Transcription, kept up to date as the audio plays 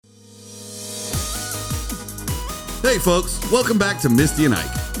Hey folks, welcome back to Misty and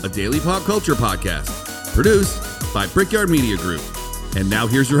Ike, a daily pop culture podcast, produced by Brickyard Media Group. And now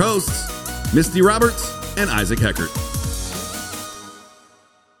here's your hosts, Misty Roberts and Isaac Heckert.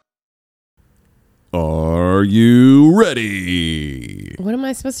 Are you ready? What am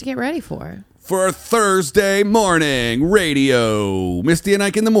I supposed to get ready for? For Thursday morning radio. Misty and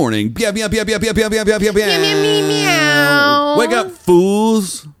Ike in the morning. Meow, meow, meow, meow, meow, meow, meow, meow, meow, meow. Meow. Wake up,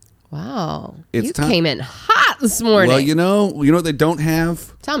 fools. Wow. It's you time. came in hot this morning. Well, you know what they don't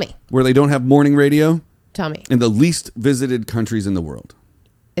have? Tell me. Where they don't have morning radio? Tell me. In the least visited countries in the world.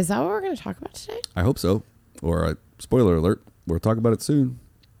 Is that what we're going to talk about today? I hope so. Or, spoiler alert, we'll talk about it soon.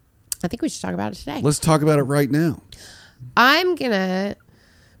 I think we should talk about it today. Let's talk about it right now. I'm going to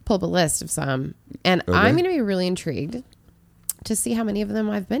pull up a list of some, and Okay. I'm going to be really intrigued to see how many of them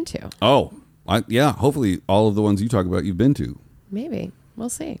I've been to. Oh, yeah. Hopefully all of the ones you talk about you've been to. Maybe. We'll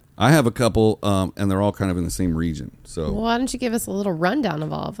see. I have a couple, and they're all kind of in the same region. So, Well, why don't you give us a little rundown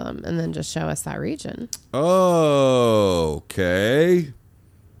of all of them and then just show us that region? okay.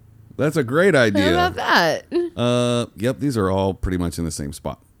 That's a great idea. How about that? Yep, these are all pretty much in the same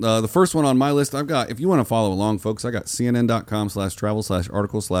spot. The first one on my list, I've got, if you want to follow along, folks, I got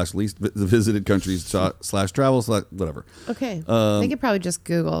cnn.com/travel/article/least visited countries/travel/whatever. Okay. They could probably just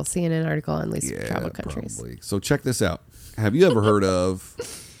Google CNN article on least travel countries. Probably. So check this out. Have you ever heard of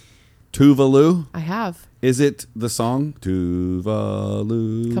Tuvalu? I have. Is it the song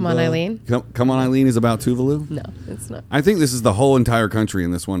Tuvalu? Come on, Eileen? Come on, Eileen is about Tuvalu? No, it's not. I think this is the whole entire country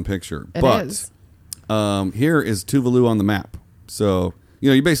in this one picture. It but is. Here is Tuvalu on the map. So,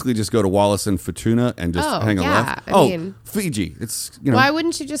 you basically just go to Wallace and Futuna and just hang a left. I mean, Fiji. It's, why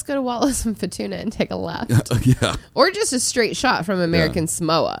wouldn't you just go to Wallace and Futuna and take a left? yeah. Or just a straight shot from American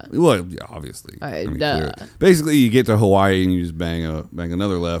Samoa. Well, yeah, obviously. Duh. Clearly. Basically, you get to Hawaii and you just bang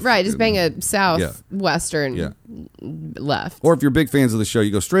another left. Right, just bang a southwestern Yeah. left. Or if you're big fans of the show, you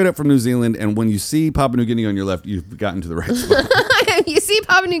go straight up from New Zealand, and when you see Papua New Guinea on your left, you've gotten to the right spot. You see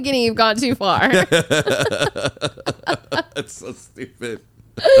Papua New Guinea, you've gone too far. That's so stupid.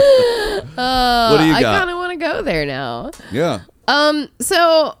 What do you got? I kind of want to go there now. Yeah.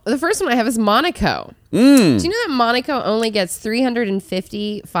 So the first one I have is Monaco. Do you know that Monaco only gets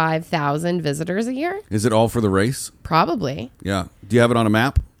 355,000 visitors a year? Is it all for the race? Probably. Yeah. Do you have it on a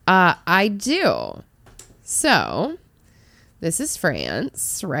map? I do. So this is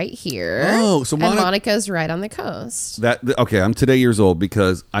France right here. Oh, so and Monaco's right on the coast. Okay, I'm today years old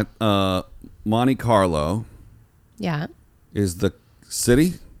because Monte Carlo Yeah. is the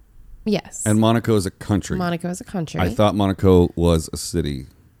city Yes. and Monaco is a country. Monaco is a country. I thought Monaco was a city.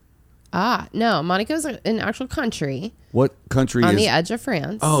 No. Monaco's an actual country What country on is the edge of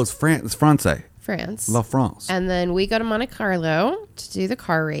France. Oh, it's France. It's Francais. France. La France. And then we go to Monte Carlo to do the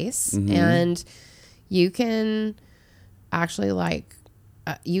car race. Mm-hmm. And you can actually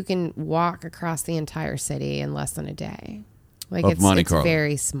you can walk across the entire city in less than a day. Like Of Monte Carlo. It's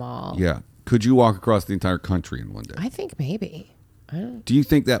very small. Yeah. Could you walk across the entire country in one day? I think maybe. I don't. Do you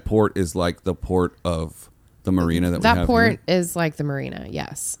think that port is like the port of the marina that we have That port here? is like the marina.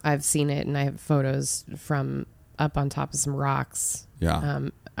 Yes, I've seen it, and I have photos from up on top of some rocks. Yeah.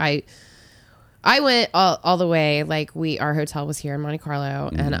 I went all the way. Like our hotel was here in Monte Carlo,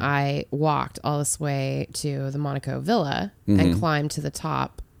 and I walked all this way to the Monaco Villa and climbed to the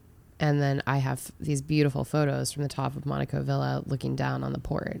top. And then I have these beautiful photos from the top of Monaco Villa looking down on the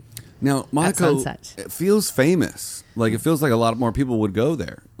port. Now, Monaco, sunset. it feels famous. Like, it feels like a lot more people would go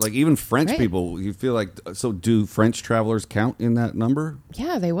there. Like, even French Right. people, you feel like... So, do French travelers count in that number?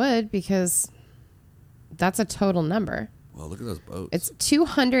 Yeah, they would, because that's a total number. Well, look at those boats. It's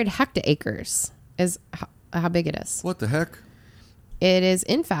 200 hectaacres is how big it is. What the heck? It is,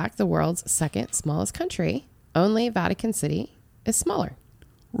 in fact, the world's second smallest country. Only Vatican City is smaller.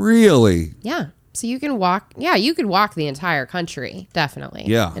 Really? Yeah. So you can walk. Yeah, you could walk the entire country, definitely.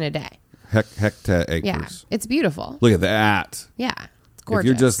 Yeah. In a day. Hectaacres. Yeah. It's beautiful. Look at that. Yeah. It's gorgeous. If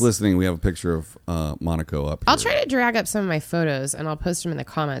you're just listening, we have a picture of Monaco up here. I'll try to drag up some of my photos and I'll post them in the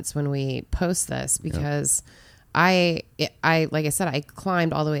comments when we post this because I like I said, I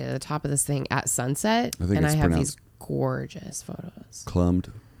climbed all the way to the top of this thing at sunset I think and it's I have pronounced these gorgeous photos.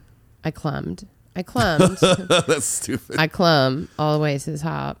 Clumbed. I clumbed. That's stupid. I clumb all the way to the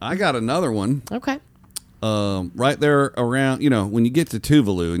top. I got another one. Okay. Right there around, when you get to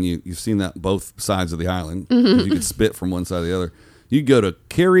Tuvalu and you've seen that both sides of the island, you could spit from one side to the other. You go to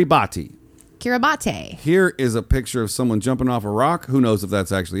Kiribati. Kiribati. Here is a picture of someone jumping off a rock. Who knows if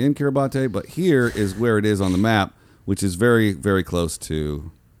that's actually in Kiribati, but here is where it is on the map, which is very, very close to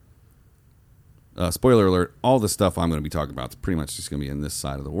spoiler alert, all the stuff I'm going to be talking about is pretty much just going to be in this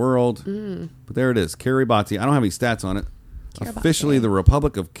side of the world. But there it is, Kiribati. I don't have any stats on it. Kiribati. Officially, the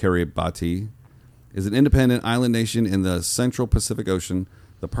Republic of Kiribati is an independent island nation in the Central Pacific Ocean.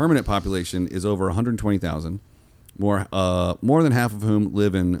 The permanent population is over 120,000, more than half of whom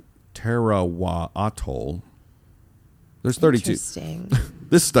live in Tarawa Atoll. There's 32. Interesting.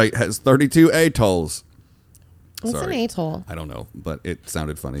 This state has 32 atolls. What's Sorry. an atoll? I don't know, but it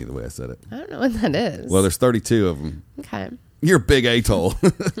sounded funny the way I said it. I don't know what that is. Well, there's 32 of them. Okay. You're a big atoll. So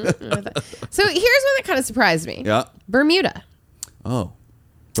here's one that kind of surprised me. Yeah. Bermuda. Oh.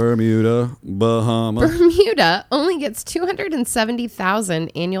 Bermuda, Bahamas. Bermuda only gets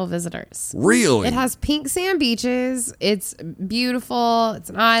 270,000 annual visitors. Really? It has pink sand beaches. It's beautiful. It's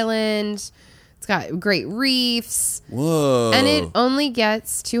an island. It's got great reefs. Whoa. And it only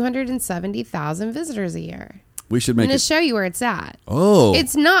gets 270,000 visitors a year. We should I'm make going to it. show you where it's at. Oh.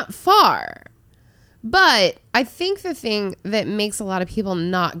 It's not far. But I think the thing that makes a lot of people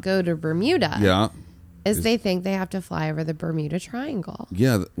not go to Bermuda Yeah. is they think they have to fly over the Bermuda Triangle.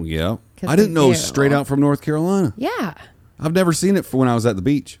 Yeah. Yeah. 'Cause I didn't they know do. straight out from North Carolina. Yeah. I've never seen it for when I was at the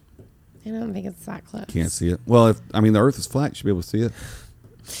beach. I don't think it's that close. Can't see it. Well, the Earth is flat. You should be able to see it.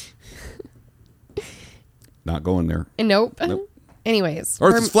 Not going there. Nope. Nope. Anyways.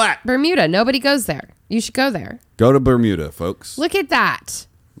 Earth is flat. Bermuda. Nobody goes there. You should go there. Go to Bermuda, folks. Look at that.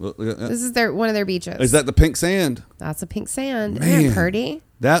 Look at that. This is one of their beaches. Is that the pink sand? That's a pink sand. Man. Isn't it pretty?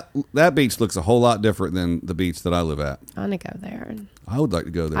 That beach looks a whole lot different than the beach that I live at. I want to go there. I would like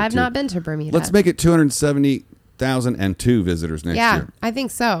to go there. I've too. not been to Bermuda. Let's make it 270,002 visitors next Yeah, year. I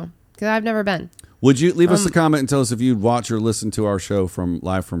think so. Because I've never been. Would you leave us a comment and tell us if you'd watch or listen to our show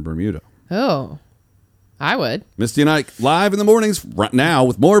live from Bermuda? Oh, I would. Misty and Ike live in the mornings right now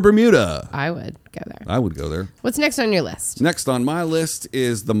with more Bermuda. I would go there. I would go there. What's next on your list? Next on my list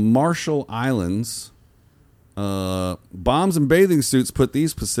is the Marshall Islands. Bombs and bathing suits put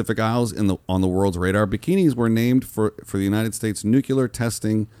these Pacific Isles on the world's radar. Bikinis were named for the United States nuclear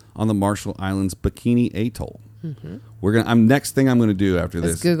testing on the Marshall Islands Bikini Atoll. Mm-hmm. Next thing I'm gonna do after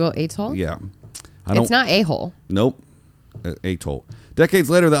Let's this. Google atoll. Yeah, It's not a-hole. Nope. Atoll. Decades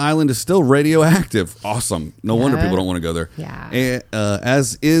later, the island is still radioactive. Awesome. No wonder Yeah. people don't want to go there. Yeah.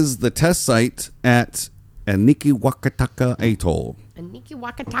 As is the test site at Enikiwakataka Atoll. Aniki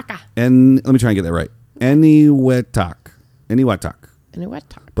Wakataka. And let me try and get that right. Eniwetak.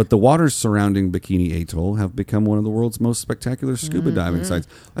 But the waters surrounding Bikini Atoll have become one of the world's most spectacular scuba diving sites.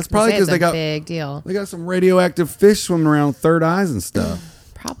 That's probably because they got big deal. they got some radioactive fish swimming around third eyes and stuff.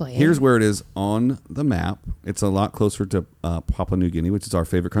 Probably. Here's where it is on the map. It's a lot closer to Papua New Guinea, which is our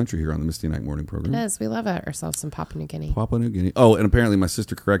favorite country here on the Misty Night Morning program. It is. We love ourselves some Papua New Guinea. Papua New Guinea. Oh, and apparently my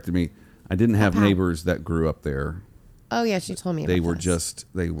sister corrected me. I didn't have Papua. neighbors that grew up there. Oh yeah, she told me. They about were this.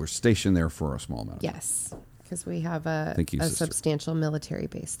 they were stationed there for a small amount of time. Yes, because we have a Thank you, sister. substantial military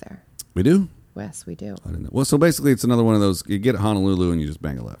base there. We do? Yes, we do. I didn't know. Well, so basically it's another one of those, you get at Honolulu and you just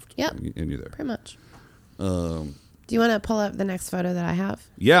bang a left. Yep. And you're there. Pretty much. Do you want to pull up the next photo that I have?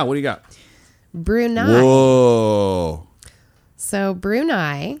 Yeah, what do you got? Brunei. Whoa. So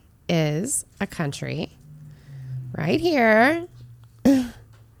Brunei is a country right here.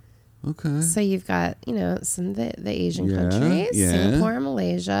 Okay. So you've got, some of the Asian Yeah, countries, yeah. Singapore,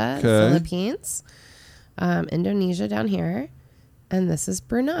 Malaysia, Okay. Philippines, Indonesia down here, and this is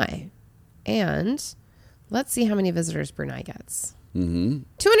Brunei. And let's see how many visitors Brunei gets.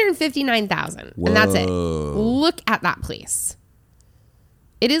 259,000, and that's it. Whoa. Look at that place.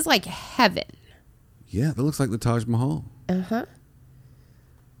 It is like heaven. Yeah, that looks like the Taj Mahal.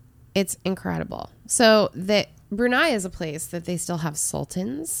 It's incredible. So Brunei is a place that they still have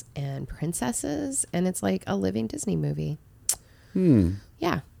sultans and princesses, and it's like a living Disney movie.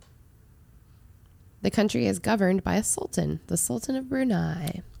 Yeah. The country is governed by a sultan, the Sultan of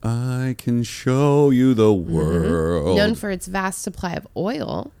Brunei. I can show you the world. Known for its vast supply of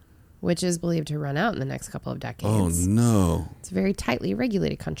oil, which is believed to run out in the next couple of decades. Oh, no. It's a very tightly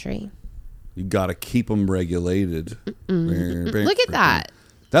regulated country. You got to keep them regulated. Look at that.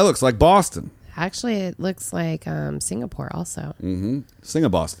 That looks like Boston. Actually, it looks like Singapore also. Sing a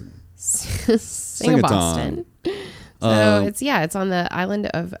Boston. Singapore. So it's on the island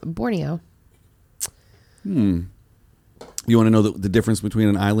of Borneo. You want to know the difference between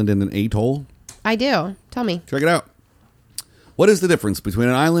an island and an atoll? I do. Tell me. Check it out. What is the difference between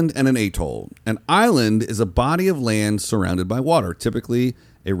an island and an atoll? An island is a body of land surrounded by water, typically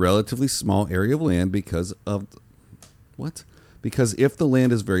a relatively small area of land because if the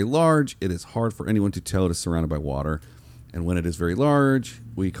land is very large, it is hard for anyone to tell it is surrounded by water. And when it is very large,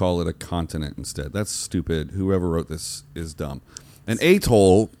 we call it a continent instead. That's stupid. Whoever wrote this is dumb. An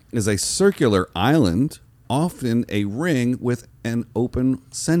atoll is a circular island, often a ring with an open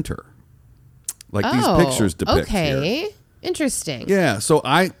center, like these pictures depict here. Interesting. Yeah, so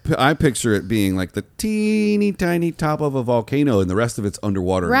I picture it being like the teeny tiny top of a volcano, and the rest of it's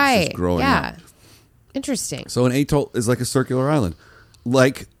underwater. Right. And it's just growing up. Interesting. So an atoll is like a circular island,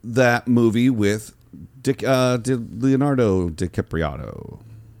 like that movie with Leonardo DiCaprio.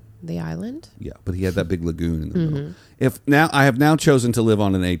 The island? Yeah, but he had that big lagoon in the middle. I have now chosen to live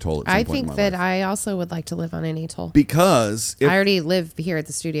on an atoll. At some I point in think my that life. I also would like to live on an atoll. Because I already live here at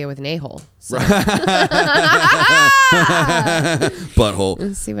the studio with an a-hole. So butthole.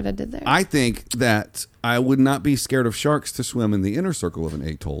 let's see what I did there. I think that I would not be scared of sharks to swim in the inner circle of an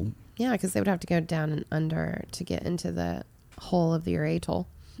atoll. Yeah, because they would have to go down and under to get into the hole of your atoll.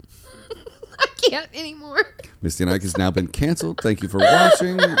 I can't anymore. Misty and Ike has now been canceled. Thank you for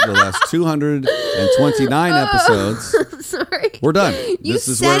watching the last 229 episodes. Sorry. We're done. You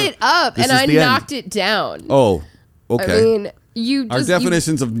set it up and I knocked it down. Oh, okay. I mean, you just... Our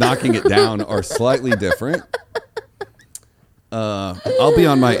definitions of knocking it down are slightly different. I'll be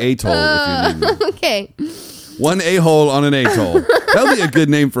on my atoll if you need me. Okay. One a-hole on an atoll. That would be a good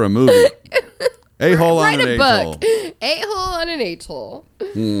name for a movie. A-hole on Write an a atoll. book. A-hole on an atoll.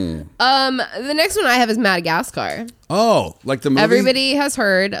 The next one I have is Madagascar. Oh, like the movie? Everybody has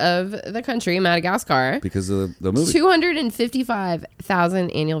heard of the country, Madagascar. Because of the movie. 255,000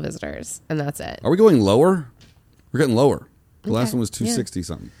 annual visitors, and that's it. Are we going lower? We're getting lower. The last one was 260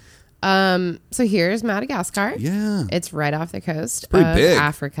 something. So here's Madagascar. Yeah. It's right off the coast of pretty big.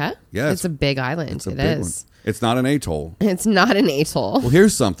 Africa. Yeah, It's a big island. It's a It big is. one. It's not an atoll. It's not an atoll. Well,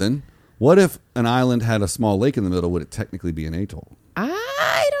 here's something. What if an island had a small lake in the middle? Would it technically be an atoll?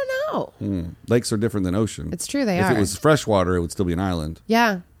 I don't know. Lakes are different than ocean. It's true, they if are. If it was freshwater, it would still be an island.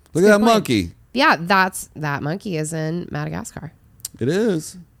 Yeah. Look at that monkey. Yeah, that monkey is in Madagascar. It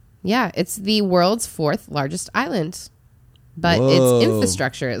is. Yeah, it's the world's 4th largest island, but Whoa. its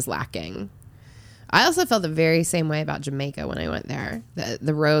infrastructure is lacking. I also felt the very same way about Jamaica when I went there.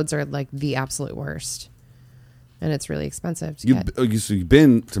 The roads are like the absolute worst, and it's really expensive to get. So you've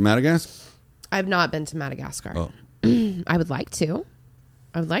been to Madagascar? I've not been to Madagascar. Oh. I would like to.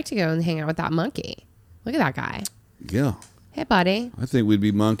 I would like to go and hang out with that monkey. Look at that guy. Yeah. Hey, buddy. I think we'd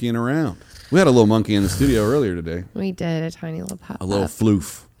be monkeying around. We had a little monkey in the studio earlier today. We did a tiny little pop. A little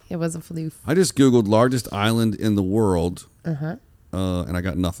floof. It was a floof. I just Googled largest island in the world, Uh-huh. And I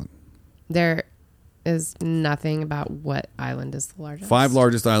got nothing. There is nothing about what island is the largest. 5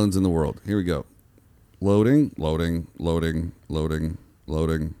 largest islands in the world. Here we go. Loading.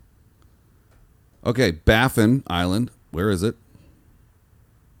 Okay, Baffin Island. Where is it?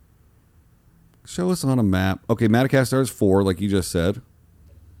 Show us on a map. Okay, Madagascar is 4, like you just said.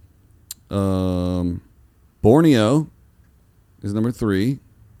 Borneo is number 3.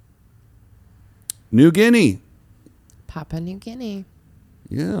 New Guinea. Papua New Guinea.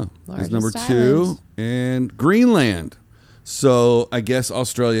 Yeah, is Largest number 2. island. And Greenland. So I guess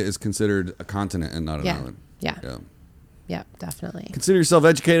Australia is considered a continent and not an island. Yeah. Yeah. Yeah, definitely. Consider yourself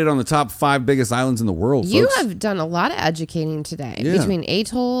educated on the top 5 biggest islands in the world, You folks. have done a lot of educating today Yeah. between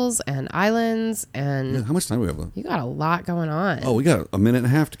atolls and islands, and Yeah, how much time do we have left? you got a lot going on. Oh, we got a minute and a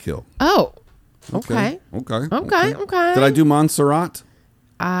half to kill. Oh, okay. Okay. Okay. Did I do Montserrat?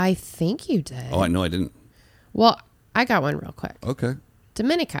 I think you did. Oh, I know I didn't. Well, I got one real quick. Okay.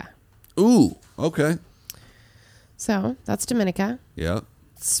 Dominica. Ooh, okay. So that's Dominica. Yeah.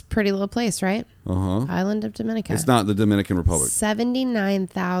 It's a pretty little place, right? Uh-huh. Island of Dominica. It's not the Dominican Republic.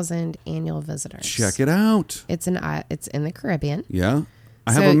 79,000 annual visitors. Check it out. It's in the Caribbean. Yeah.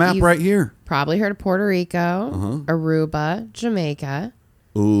 I have So a map you've right here. Probably heard of Puerto Rico, Uh-huh. Aruba, Jamaica,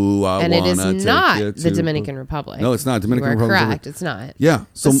 Ooh, and it is wanna take not you the to- Dominican Republic. No, it's not. Dominican You are Republic. correct. It's not. Yeah.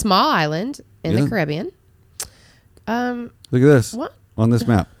 It's So a small island in Yeah. the Caribbean. look at this. What? On this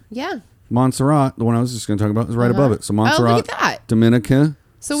map. Yeah. Montserrat, the one I was just going to talk about, is right above it. So Montserrat, Oh, look at that. Dominica,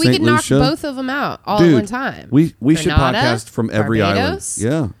 So we Saint could knock Lucia. both of them out all Dude, at one time. We should Grenada, podcast from every Barbados.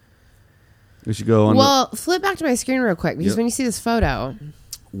 island. Yeah. We should go on. Well, flip back to my screen real quick because Yep. when you see this photo,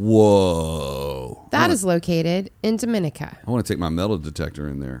 Whoa. that is located in Dominica. I want to take my metal detector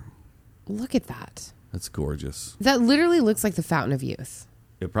in there. Look at that. That's gorgeous. That literally looks like the Fountain of Youth.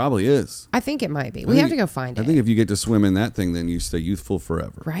 It probably is. I think it might be. We have to go find I it. think if you get to swim in that thing, then you stay youthful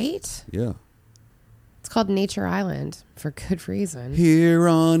forever. Right? Yeah. It's called Nature Island for good reason. Here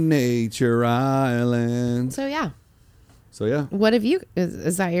on Nature Island. So yeah. So yeah, What have you?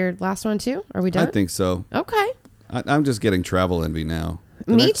 Is that your last one too? Are we I done? think so. Okay. I'm just getting travel envy now.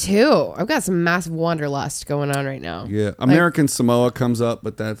 The Me next- too. I've got some massive wanderlust going on right now. Yeah, American Samoa comes up,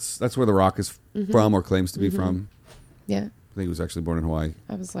 but that's where The Rock is Mm-hmm. from or claims to be from. Yeah. I think he was actually born in Hawaii.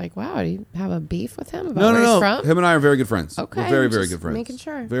 I was like, wow, do you have a beef with him about No. where he's from? Him and I are very good friends. Okay, We're very, very just good friends. making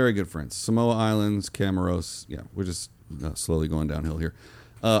sure. Very good friends. Samoa Islands, Camaros. Yeah, we're just slowly going downhill here.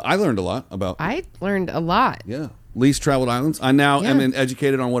 I learned a lot about. I learned a lot. Yeah. Least traveled islands. I now Yeah. am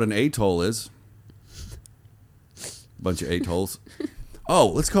educated on what an atoll is. Bunch of atolls. Oh,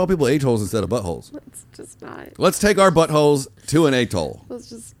 let's call people atolls instead of buttholes. Let's just not. Let's take our buttholes to an atoll. Let's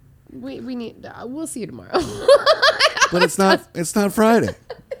just. We need. We'll see you tomorrow. But it's not Friday.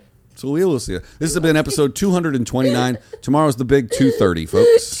 So we will see you. This has been episode 229. Tomorrow's the big 230,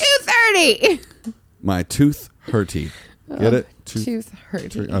 folks. 2:30. My tooth hurty. Get it? Tooth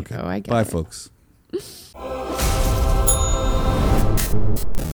hurting. Okay. Oh, I get Bye, it. folks.